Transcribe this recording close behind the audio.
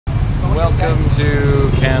Welcome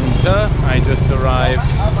to Can Tho. I just arrived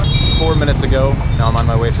 4 minutes ago. Now I'm on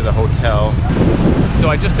my way to the hotel.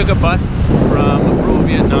 So I just took a bus from rural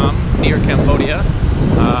Vietnam near Cambodia.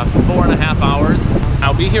 4.5 hours.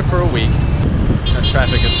 I'll be here for a week. The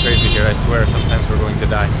traffic is crazy here, I swear. Sometimes we're going to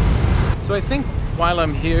die. So I think while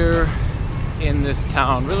I'm here in this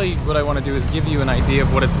town, really what I want to do is give you an idea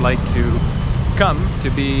of what it's like to come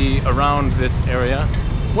to be around this area.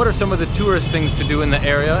 What are some of the tourist things to do in the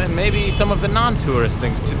area, and maybe some of the non-tourist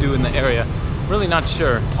things to do in the area? Really not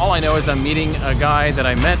sure. All I know is I'm meeting a guy that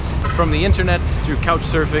I met from the internet through couch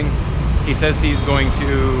surfing. He says he's going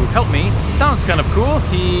to help me. Sounds kind of cool.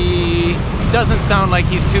 He doesn't sound like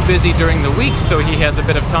he's too busy during the week, so he has a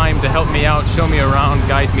bit of time to help me out, show me around,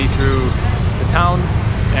 guide me through the town,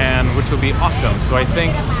 and which will be awesome. So I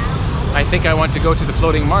think I want to go to the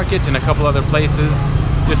floating market and a couple other places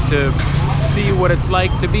just to see what it's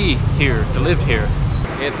like to be here, to live here.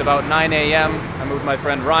 It's about 9 a.m. I'm with my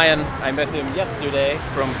friend Ryan. I met him yesterday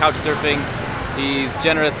from couchsurfing. He's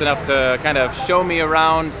generous enough to kind of show me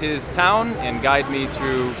around his town and guide me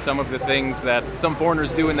through some of the things that some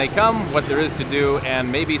foreigners do when they come, what there is to do,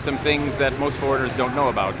 and maybe some things that most foreigners don't know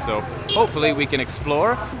about. So hopefully we can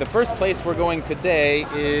explore. The first place we're going today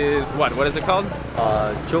is what? What is it called?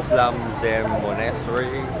 Truc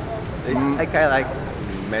Monastery. It's kind of like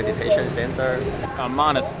meditation center. A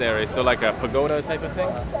monastery, so like a pagoda type of thing?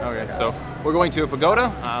 Okay, so we're going to a pagoda.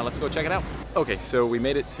 Let's go check it out. Okay, so we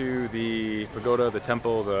made it to the pagoda, the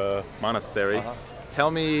temple, the monastery.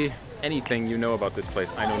 Tell me anything you know about this place.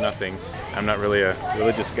 I know nothing. I'm not really a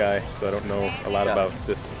religious guy, so I don't know a lot about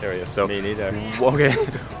this area. So me neither. Okay,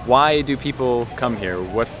 why do people come here?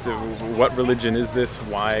 What religion is this?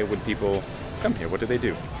 Why would people come here? What do they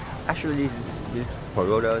do? Actually, this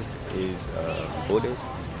pagoda is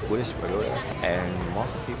Buddhist pagoda, and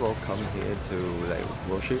most people come here to like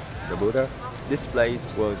worship the Buddha. This place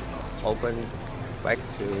was opened back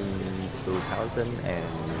to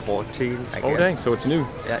 2014, I guess. Oh dang, so it's new.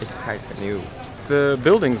 Yeah, it's kind of new. The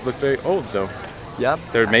buildings look very old though. Yep.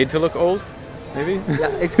 They're made to look old, maybe?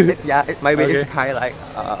 Yeah, maybe Okay. it's kind of like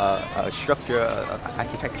a structure,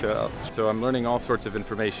 architecture. So I'm learning all sorts of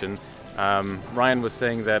information. Ryan was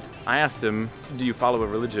saying that I asked him, do you follow a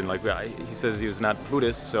religion? Like, he says he was not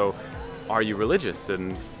Buddhist, so are you religious?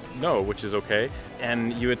 And no, which is okay.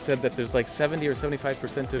 And you had said that there's like 70 or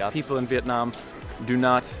 75% of people in Vietnam do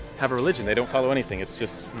not have a religion. They don't follow anything. It's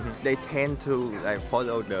just... They tend to like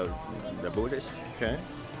follow the Buddhist. Okay.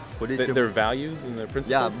 Buddhism. Their values and their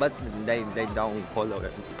principles? Yeah, but they don't follow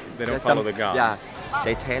it. They don't follow the God. Yeah,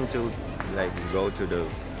 they tend to like go to the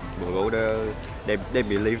pagoda. They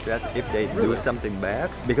believe that if they do something bad,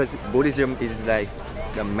 because Buddhism is like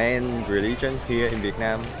the main religion here in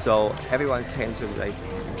Vietnam, so everyone tends to like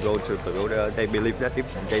go to pagoda. They believe that if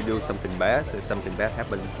they do something bad, then something bad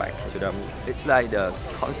happens back to them. It's like the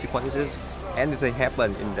consequences. Anything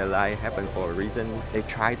happen in their life happen for a reason. They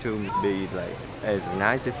try to be like as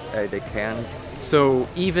nice as they can. So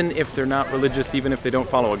even if they're not religious, even if they don't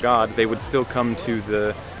follow a god, they would still come to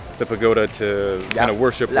the pagoda to kind of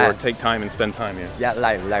worship or take time and spend time here. Yeah,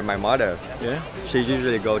 like my mother. Yeah. She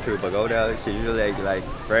usually go to pagoda. She usually like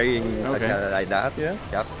praying like that. Yeah.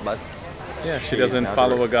 Yep. But yeah, she doesn't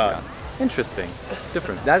follow a god. Yeah. Interesting.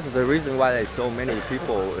 Different. That's the reason why there's so many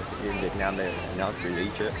people in Vietnam that are not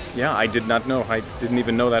religious. Yeah, I did not know. I didn't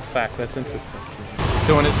even know that fact. That's interesting.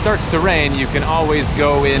 So when it starts to rain, you can always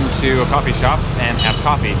go into a coffee shop and have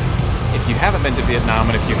coffee. If you haven't been to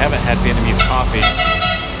Vietnam and if you haven't had Vietnamese coffee,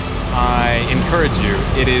 I encourage you.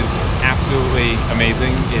 It is absolutely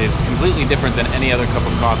amazing. It is completely different than any other cup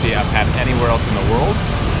of coffee I've had anywhere else in the world.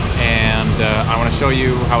 And I want to show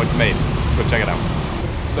you how it's made. Let's go check it out.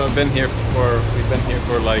 So we've been here for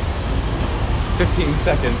like 15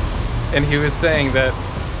 seconds, and he was saying that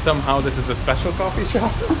somehow this is a special coffee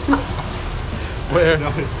shop. Where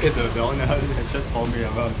the owner just told me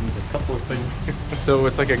about a couple of things. So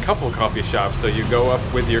it's like a couple coffee shop, so you go up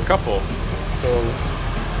with your couple. So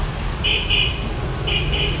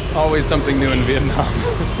always something new in Vietnam.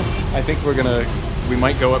 I think we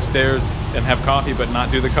might go upstairs and have coffee but not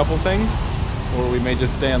do the couple thing, or we may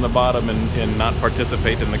just stay on the bottom and not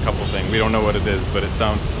participate in the couple thing. We don't know what it is, but it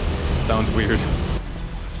sounds weird.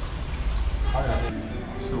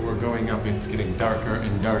 So we're going up, it's getting darker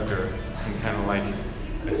and darker, and kind of like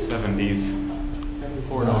a 70s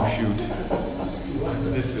porno shoot.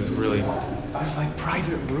 This is really, there's like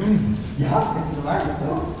private rooms. Yeah, this is right.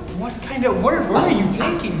 Where are you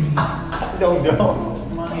taking me? I don't know.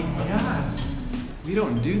 My God. We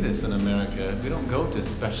don't do this in America. We don't go to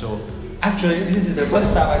special... Actually, this is the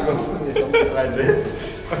first time I go to something like this.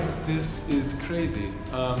 This is crazy.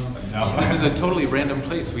 This is a totally random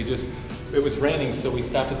place. It was raining, so we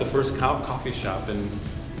stopped at the first coffee shop, and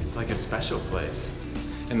it's like a special place.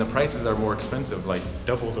 And the prices are more expensive, like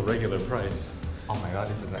double the regular price. Oh my god,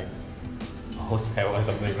 this is like a hotel or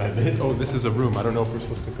something like this. Oh, this is a room. I don't know if we're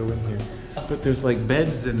supposed to go in here. But there's like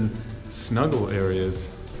beds and snuggle areas.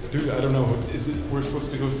 Dude, I don't know. We're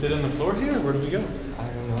supposed to go sit on the floor here? Where do we go? I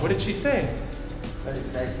don't know. What did she say?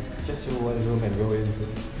 Like, just choose one room and go in.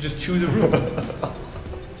 Just choose a room.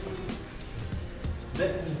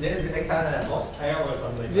 There's a kind of hostel or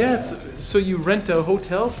something. Yeah, so you rent a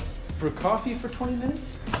hotel for coffee for 20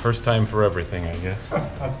 minutes? First time for everything, I guess.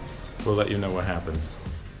 We'll let you know what happens.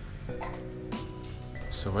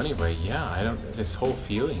 So anyway, yeah, this whole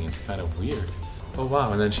feeling is kind of weird. Oh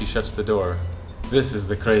wow, and then she shuts the door. This is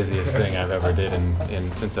the craziest thing I've ever did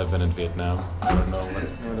since I've been in Vietnam. I don't know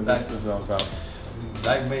what this is all about.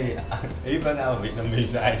 Like me, even our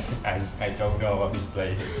Vietnamese, I don't know what this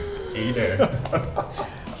place either.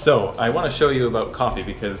 So I want to show you about coffee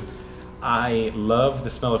because I love the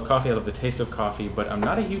smell of coffee, I love the taste of coffee, but I'm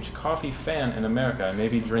not a huge coffee fan in America. I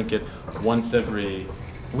maybe drink it once every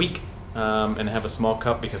week and have a small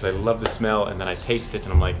cup because I love the smell, and then I taste it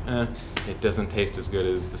and I'm like, it doesn't taste as good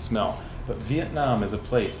as the smell. But Vietnam is a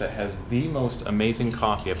place that has the most amazing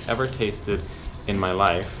coffee I've ever tasted in my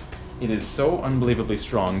life. It is so unbelievably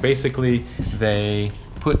strong. Basically, they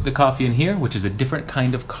put the coffee in here, which is a different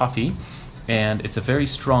kind of coffee, and it's a very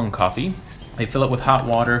strong coffee. They fill it with hot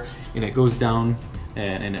water, and it goes down,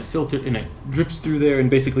 and it filters, and it drips through there, and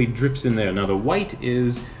basically drips in there. Now the white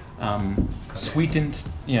is sweetened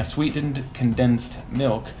condensed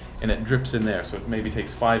milk, and it drips in there. So it maybe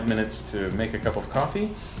takes 5 minutes to make a cup of coffee,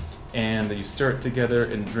 and then you stir it together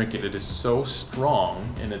and drink it. It is so strong,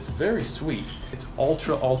 and it's very sweet. It's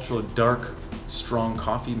ultra dark, strong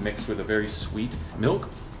coffee mixed with a very sweet milk,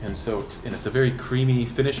 and it's a very creamy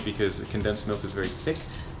finish because the condensed milk is very thick,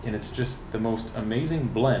 and it's just the most amazing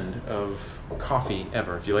blend of coffee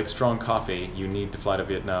ever. If you like strong coffee, you need to fly to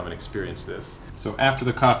Vietnam and experience this. So after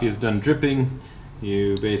the coffee is done dripping,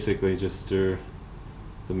 you basically just stir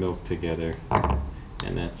the milk together,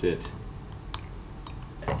 and that's it.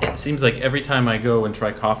 It seems like every time I go and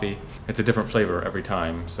try coffee, it's a different flavor every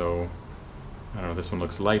time. So, I don't know, this one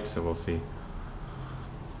looks light, so we'll see.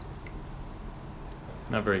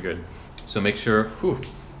 Not very good. So make sure,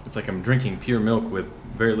 it's like I'm drinking pure milk with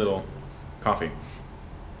very little coffee.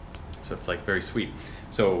 So it's like very sweet.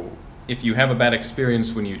 So if you have a bad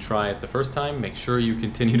experience when you try it the first time, make sure you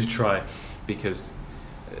continue to try, because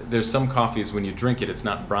there's some coffees when you drink it, it's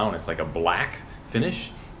not brown, it's like a black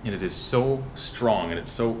finish. And it is so strong and it's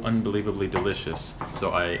so unbelievably delicious. So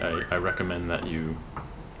I recommend that you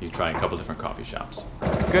try a couple different coffee shops.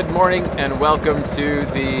 Good morning and welcome to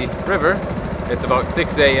the river. It's about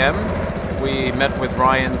 6 a.m. We met with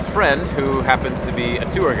Ryan's friend who happens to be a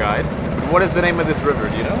tour guide. What is the name of this river,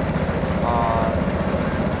 do you know?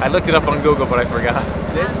 I looked it up on Google, but I forgot.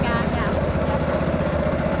 This?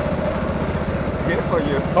 It's good for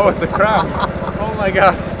you. Oh, it's a crab. Oh my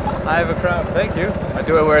god. I have a crab. Thank you.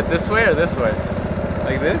 Do I wear it this way or this way?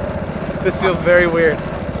 Like this? This feels very weird.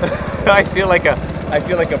 I feel like a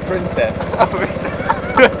princess.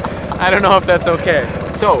 I don't know if that's okay.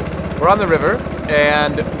 So, we're on the river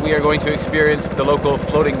and we are going to experience the local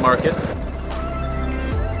floating market.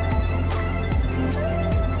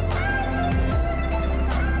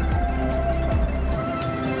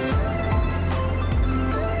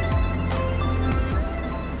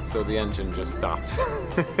 So the engine just stopped.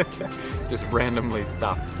 Just randomly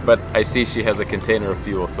stopped. But I see she has a container of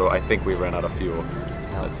fuel, so I think we ran out of fuel.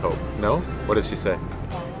 Let's hope. No? What did she say?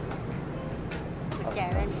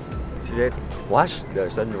 She said, watch the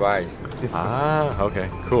sunrise. Ah, okay,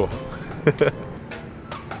 cool.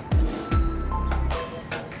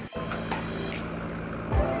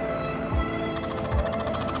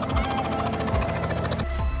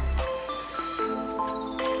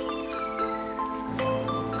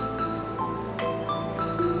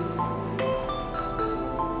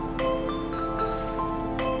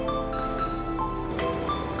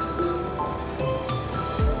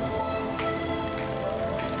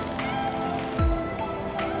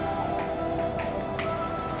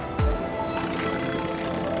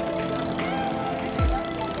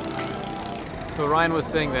 So Ryan was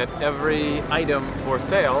saying that every item for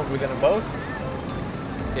sale within a boat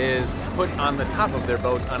is put on the top of their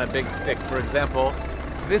boat on a big stick. For example,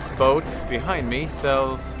 this boat behind me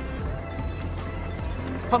sells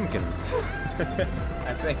pumpkins.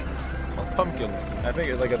 I think. Pumpkins. I think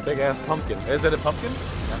it's like a big ass pumpkin. Is it a pumpkin?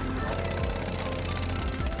 Yeah.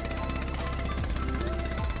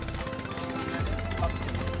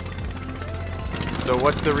 Pumpkin. So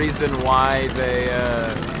what's the reason why they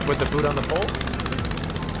put the food on the pole?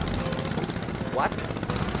 What?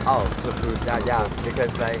 Oh, the food. Yeah,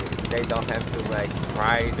 because they don't have to like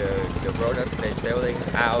fry the product they're selling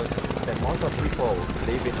out. That most of people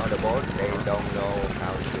living on the boat, they don't know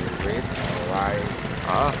how to read or write.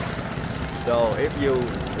 So if you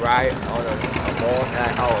write on a boat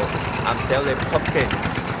like, oh, I'm selling pumpkin,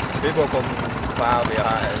 people from far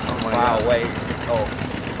behind, far away, oh,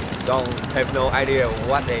 don't have no idea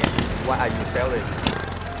what are you selling.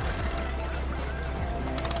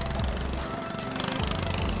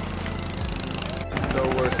 So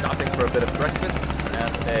we're stopping for a bit of breakfast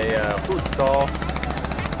at a food stall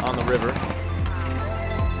on the river.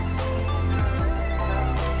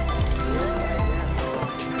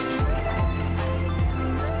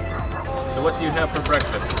 So what do you have for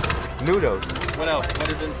breakfast? Noodles. What else? What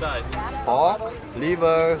is inside? Pork,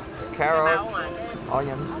 liver, carrot,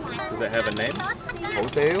 onion. Does it have a name? Hủ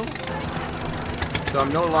tiếu. So I'm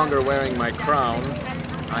no longer wearing my crown.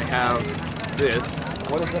 I have this.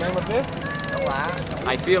 What is the name of this?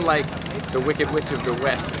 I feel like the Wicked Witch of the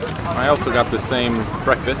West. I also got the same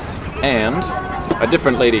breakfast, and a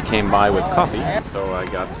different lady came by with coffee. So I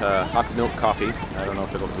got hot milk coffee. I don't know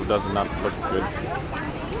if it does not look good.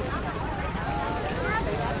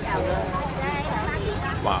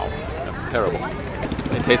 Wow, that's terrible.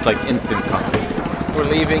 It tastes like instant coffee. We're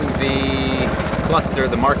leaving the cluster,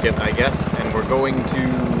 the market, I guess, and we're going to...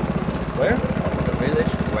 Where? The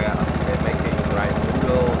village where they're making rice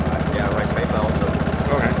noodle, rice paper also.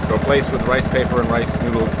 Okay, so a place with rice paper and rice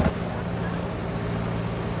noodles.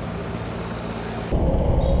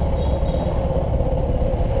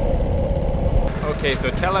 Okay, so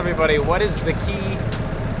tell everybody, what is the key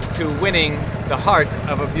to winning the heart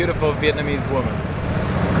of a beautiful Vietnamese woman?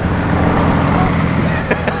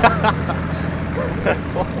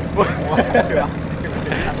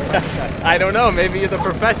 I don't know, maybe you're the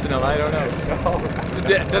professional, I don't know.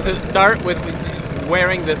 Does it start with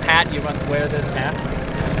wearing this hat? You must wear this hat?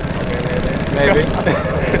 Okay, maybe.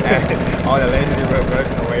 All the ladies were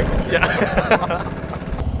working away from you. Yeah.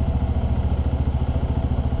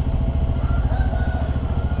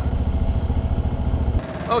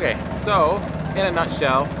 Okay, so in a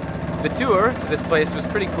nutshell, the tour to this place was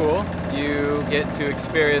pretty cool. You get to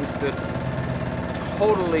experience this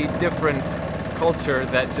totally different culture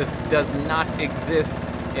that just does not exist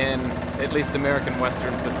in at least American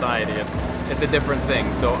Western society. It's a different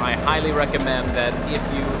thing. So I highly recommend that if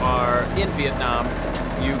you are in Vietnam,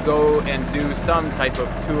 you go and do some type of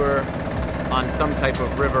tour on some type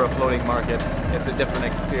of river or floating market. It's a different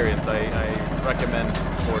experience. I recommend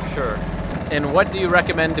for sure. And what do you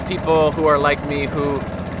recommend to people who are like me, who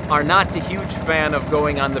are not a huge fan of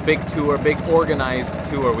going on the big tour, big organized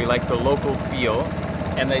tour? We like the local feel,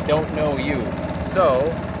 and they don't know you. So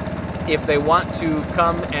if they want to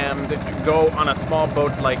come and go on a small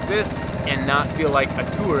boat like this and not feel like a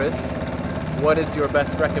tourist, what is your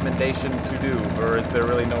best recommendation to do? Or is there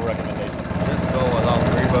really no recommendation? Just go along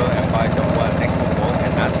the river and find someone next to the boat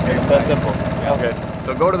and ask him. It's that simple. Yeah. Okay.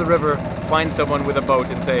 So go to the river, find someone with a boat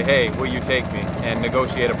and say, hey, will you take me? And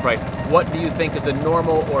negotiate a price. What do you think is a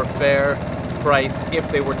normal or fair price if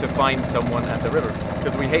they were to find someone at the river?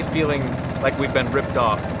 Because we hate feeling like we've been ripped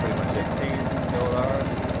off. $15.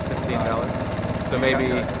 $15. So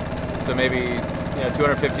maybe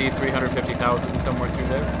 250, 350,000, somewhere through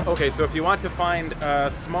there. Okay, so if you want to find a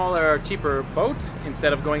smaller, cheaper boat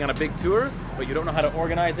instead of going on a big tour, but you don't know how to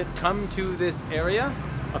organize it, come to this area.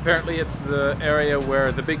 Apparently it's the area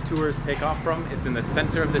where the big tours take off from. It's in the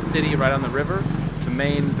center of the city, right on the river, the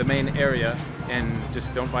main area. And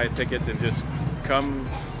just don't buy a ticket and just come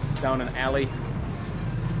down an alley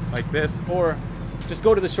like this, or just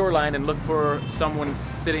go to the shoreline and look for someone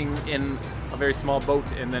sitting in a very small boat,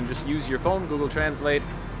 and then just use your phone, Google Translate,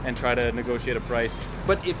 and try to negotiate a price.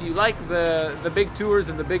 But if you like the big tours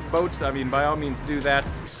and the big boats, I mean, by all means do that.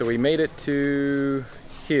 So we made it to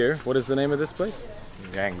here. What is the name of this place?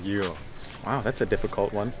 Gan Dừa. Wow, that's a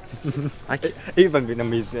difficult one. Even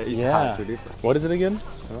Vietnamese is hard to different. What is it again?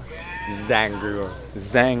 Giang Dừa.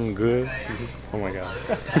 Giang Dừa. Oh my god.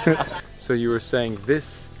 So you were saying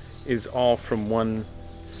this is all from one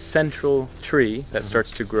central tree that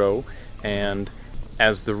starts to grow, and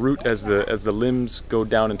as the root, as the limbs go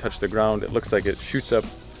down and touch the ground, it looks like it shoots up.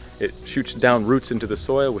 It shoots down roots into the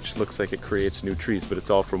soil, which looks like it creates new trees, but it's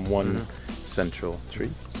all from one central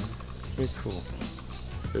tree. Very cool.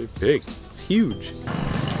 Very big. It's huge.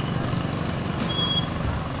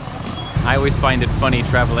 I always find it funny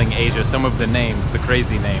traveling Asia, some of the names, the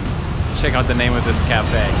crazy names. Check out the name of this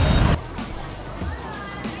cafe.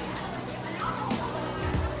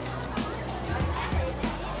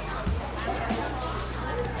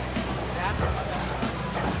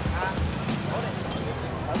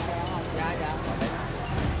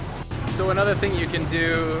 So another thing you can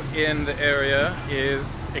do in the area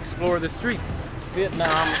is explore the streets.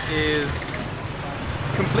 Vietnam is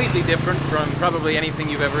completely different from probably anything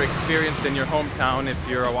you've ever experienced in your hometown if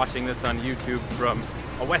you're watching this on YouTube from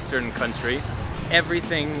a Western country.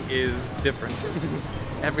 Everything is different.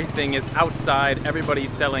 Everything is outside,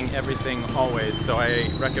 everybody's selling everything always. So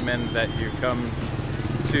I recommend that you go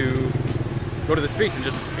to the streets and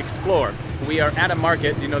just explore. We are at a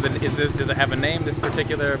market. You know, does it have a name, this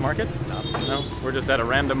particular market? No, we're just at a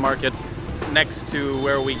random market next to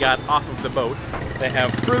where we got off of the boat. They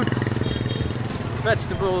have fruits,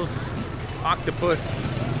 vegetables, octopus,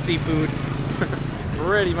 seafood,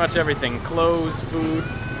 pretty much everything. Clothes, food,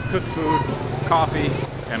 cooked food, coffee,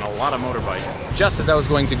 and a lot of motorbikes. Just as I was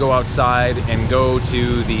going to go outside and go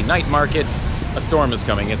to the night market, a storm is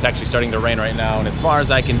coming. It's actually starting to rain right now, and as far as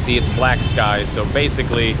I can see, it's black skies, so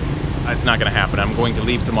basically it's not going to happen. I'm going to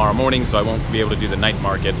leave tomorrow morning, so I won't be able to do the night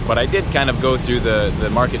market, but I did kind of go through the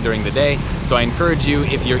market during the day, so I encourage you,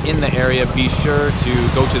 if you're in the area, be sure to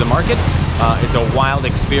go to the market. It's a wild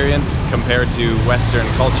experience compared to Western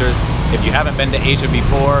cultures. If you haven't been to Asia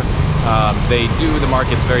before, they do the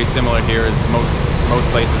markets very similar here as most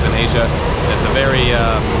places in Asia. It's a very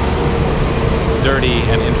dirty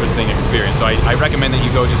and interesting experience. So I recommend that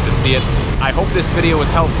you go just to see it. I hope this video was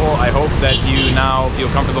helpful. I hope that you now feel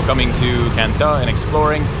comfortable coming to Can Tho and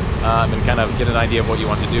exploring and kind of get an idea of what you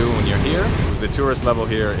want to do when you're here. The tourist level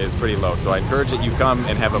here is pretty low, so I encourage that you come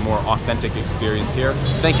and have a more authentic experience here.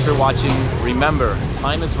 Thank you for watching. Remember,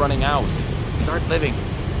 time is running out. Start living.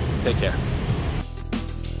 Take care.